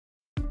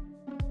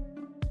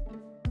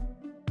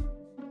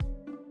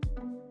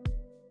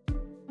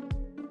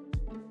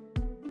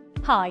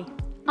Hi,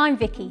 I'm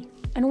Vicky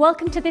and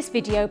welcome to this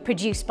video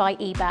produced by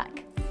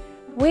Ebac.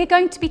 We're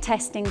going to be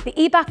testing the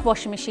Ebac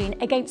washing machine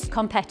against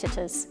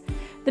competitors.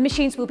 The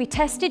machines will be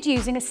tested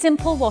using a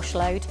simple wash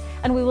load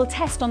and we will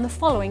test on the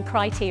following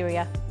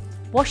criteria: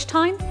 wash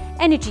time,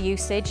 energy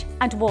usage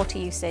and water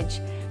usage.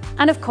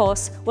 And of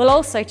course, we'll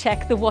also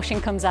check the washing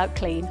comes out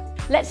clean.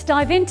 Let's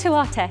dive into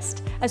our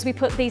test as we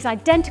put these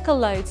identical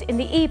loads in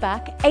the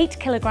Ebac 8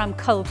 kg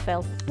cold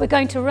fill. We're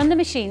going to run the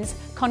machines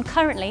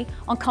concurrently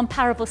on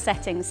comparable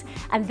settings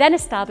and then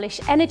establish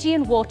energy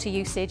and water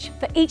usage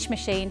for each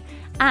machine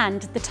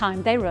and the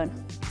time they run.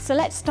 So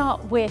let's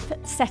start with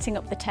setting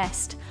up the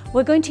test.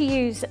 We're going to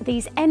use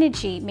these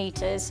energy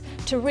meters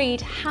to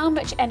read how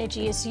much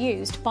energy is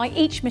used by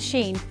each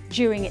machine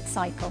during its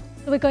cycle.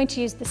 So we're going to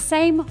use the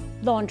same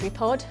laundry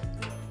pod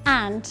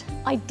and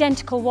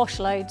identical wash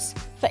loads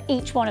for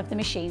each one of the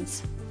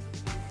machines.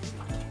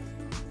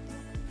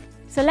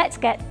 So let's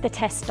get the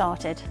test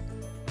started.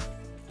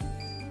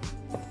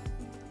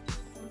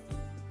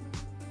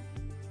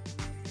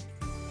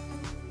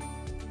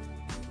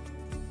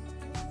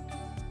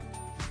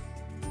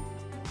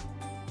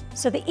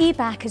 So the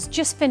Ebac has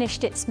just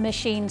finished its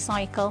machine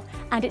cycle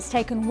and it's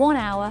taken 1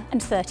 hour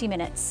and 30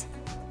 minutes.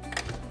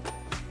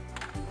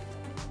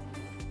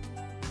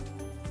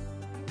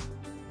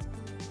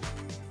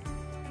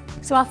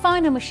 So our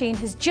final machine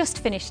has just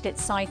finished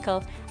its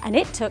cycle and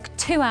it took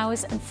 2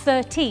 hours and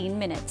 13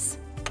 minutes.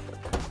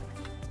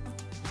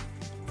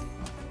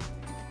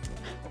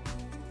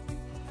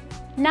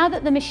 Now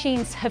that the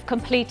machines have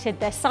completed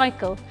their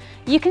cycle,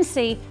 you can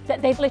see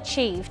that they've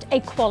achieved a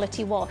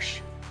quality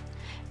wash.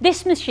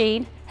 This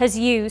machine has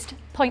used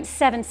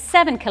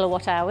 0.77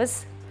 kilowatt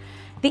hours.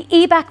 The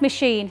Ebac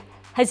machine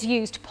has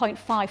used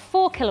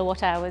 0.54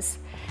 kilowatt hours.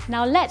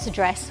 Now let's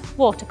address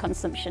water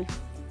consumption.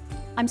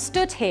 I'm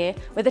stood here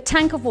with a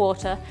tank of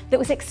water that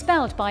was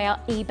expelled by our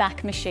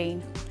Ebac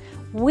machine.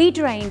 We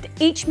drained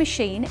each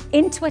machine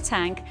into a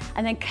tank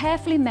and then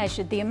carefully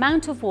measured the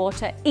amount of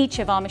water each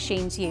of our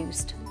machines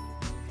used.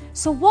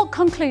 So what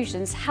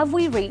conclusions have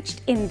we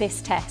reached in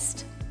this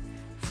test?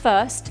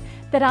 First,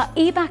 that our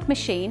Ebac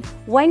machine,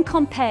 when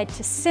compared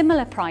to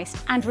similar priced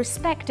and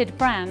respected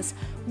brands,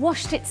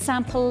 washed its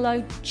sample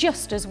load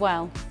just as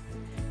well.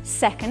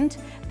 Second,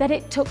 that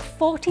it took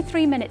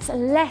 43 minutes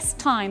less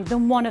time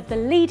than one of the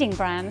leading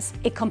brands.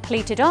 It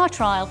completed our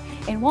trial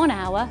in 1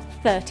 hour,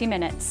 30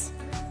 minutes.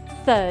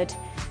 Third,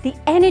 the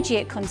energy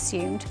it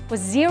consumed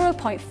was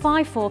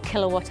 0.54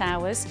 kilowatt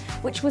hours,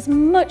 which was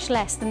much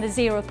less than the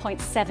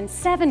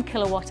 0.77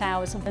 kilowatt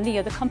hours of the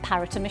other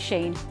comparator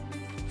machine.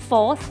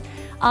 Fourth,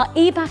 our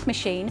Ebac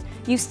machine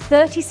used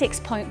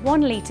 36.1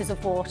 litres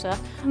of water,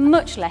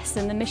 much less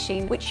than the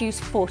machine which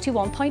used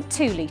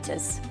 41.2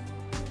 litres.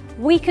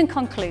 We can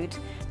conclude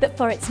that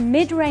for its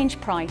mid-range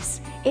price,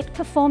 it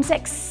performs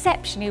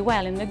exceptionally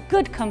well in the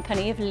good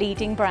company of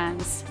leading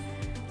brands.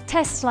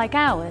 Tests like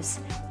ours,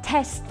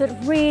 tests that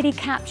really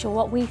capture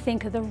what we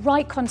think are the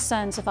right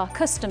concerns of our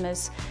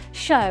customers,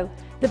 show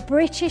the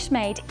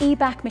British-made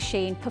Ebac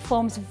machine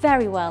performs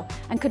very well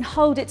and can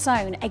hold its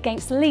own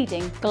against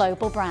leading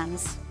global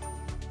brands.